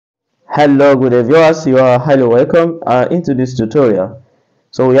Hello, good day viewers. You are highly welcome into this tutorial.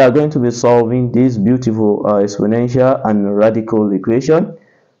 So we are going to be solving this beautiful exponential and radical equation.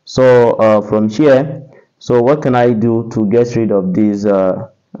 So from here, so what can I do to get rid of this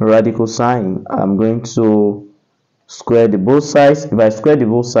radical sign? I'm going to square the both sides. If I square the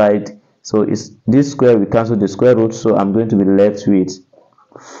both sides, so it's this square we cancel the square root, so I'm going to be left with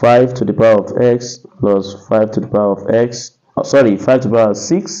 5 to the power of x plus 5 to the power of x, 5 to the power of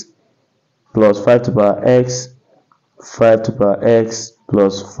 6 plus 5 to the power x, 5 to the power x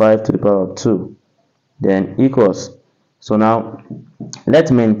plus 5 to the power of 2, then equals. So now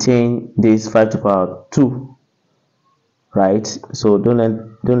let's maintain this 5 to the power of 2, right? So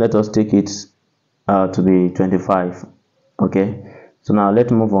don't let us take it to be 25. Okay, so now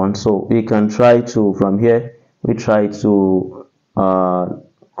let's move on. So we can try to, from here we try to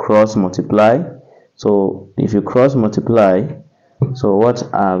cross multiply. So if you cross multiply, so what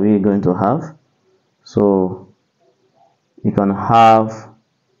are we going to have? So you can have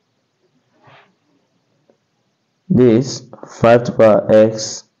this 5 to the power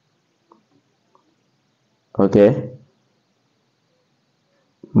x, okay,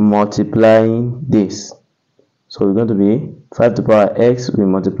 multiplying this. So we're going to be 5 to the power x, we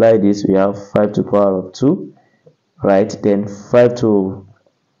multiply this, we have 5 to the power of 2, right? Then 5 to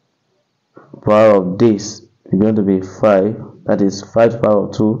the power of this is going to be 5, that is 5 to the power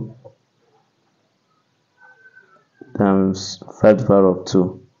of 2 times 5 to the power of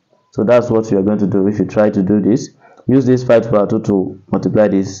 2. So that's what you are going to do. If you try to do this, use this 5 to the power 2 to multiply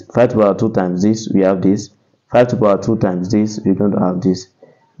this. 5 to the power 2 times this, we have this. 5 to the power 2 times this, we're going to have this.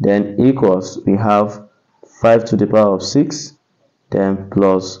 Then equals, we have 5 to the power of 6, then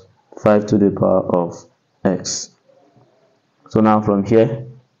plus 5 to the power of x. So now from here,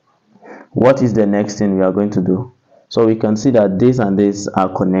 what is the next thing we are going to do? So we can see that this and this are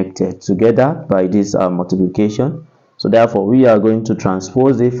connected together by this multiplication. So therefore we are going to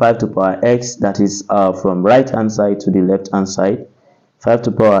transpose the 5 to the power x, that is from right hand side to the left hand side. 5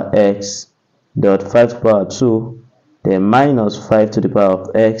 to the power x dot 5 to the power 2, then minus 5 to the power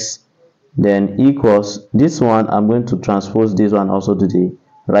of x, then equals this one. I'm going to transpose this one also to the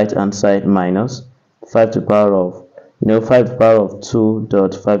right hand side, minus 5 to the power of 5 to the power of 2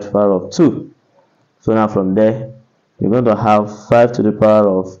 dot 5 to the power of 2. So now from there we're going to have 5 to the power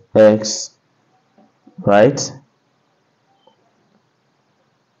of x, right,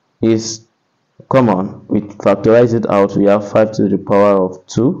 is common. We factorize it out, we have 5 to the power of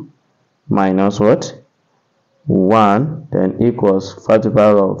 2 minus what, 1, then equals 5 to the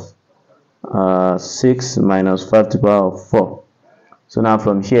power of 6 minus 5 to the power of 4. So now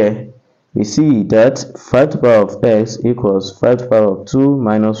from here we see that 5 to the power of x equals 5 to the power of 2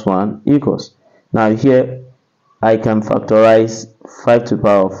 minus 1 equals. Now here I can factorize 5 to the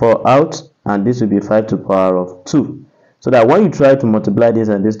power of 4 out, and this will be 5 to the power of 2. So that when you try to multiply this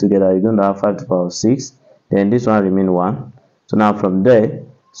and this together, you're going to have 5 to the power of 6, then this one remain 1. So now from there,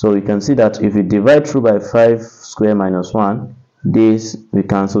 so we can see that if we divide through by 5 square minus 1, this we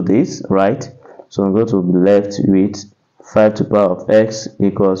cancel this, right? So I'm going to be left with 5 to the power of x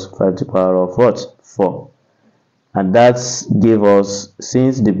equals 5 to the power of what, 4. And that's give us,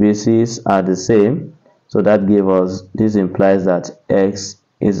 since the bases are the same, so that gave us, this implies that x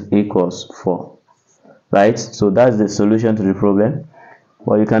is equals 4, right? So that's the solution to the problem.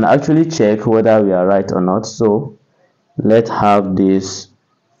 But you can actually check whether we are right or not. So let's have this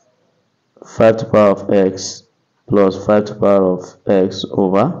 5 to the power of x plus 5 to the power of x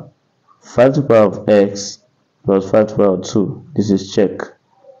over 5 to the power of x plus 5 to the power of 2. This is check.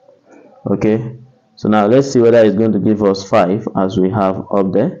 Okay, so now let's see whether it's going to give us 5 as we have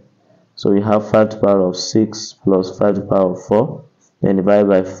up there. So we have 5 to the power of 6 plus 5 to the power of 4, then divided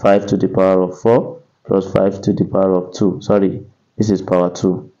by 5 to the power of 4 plus 5 to the power of 2. Sorry, this is power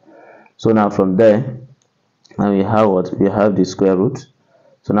 2. So now from there, and we have what? We have the square root.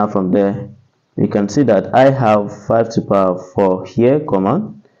 So now from there, we can see that I have 5 to the power of 4 here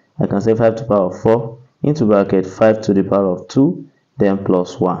common. I can say 5 to the power of 4 into bracket 5 to the power of 2, then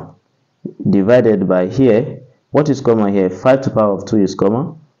plus 1. Divided by here, what is common here? 5 to the power of 2 is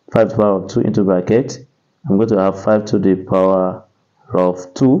common. 5 to the power of 2 into bracket, I'm going to have 5 to the power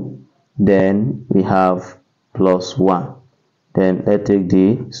of 2, then we have plus 1. Then let's take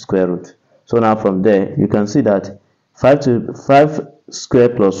the square root. So now from there, you can see that 5 square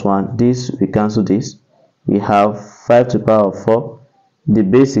plus 1, this we cancel this. We have 5 to the power of 4. The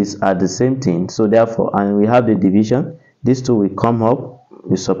bases are the same thing, so therefore, and we have the division. These two will come up,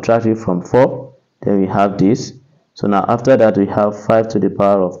 we subtract it from 4, then we have this. So now after that we have 5 to the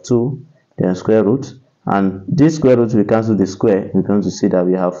power of 2, then square root, and this square root we cancel the square, we're going to see that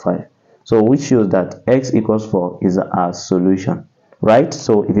we have 5. So which shows that x equals 4 is our solution, right?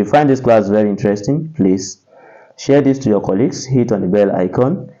 So if you find this class very interesting, please share this to your colleagues, hit on the bell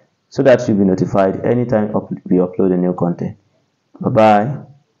icon so that you'll be notified anytime we upload a new content. Bye bye.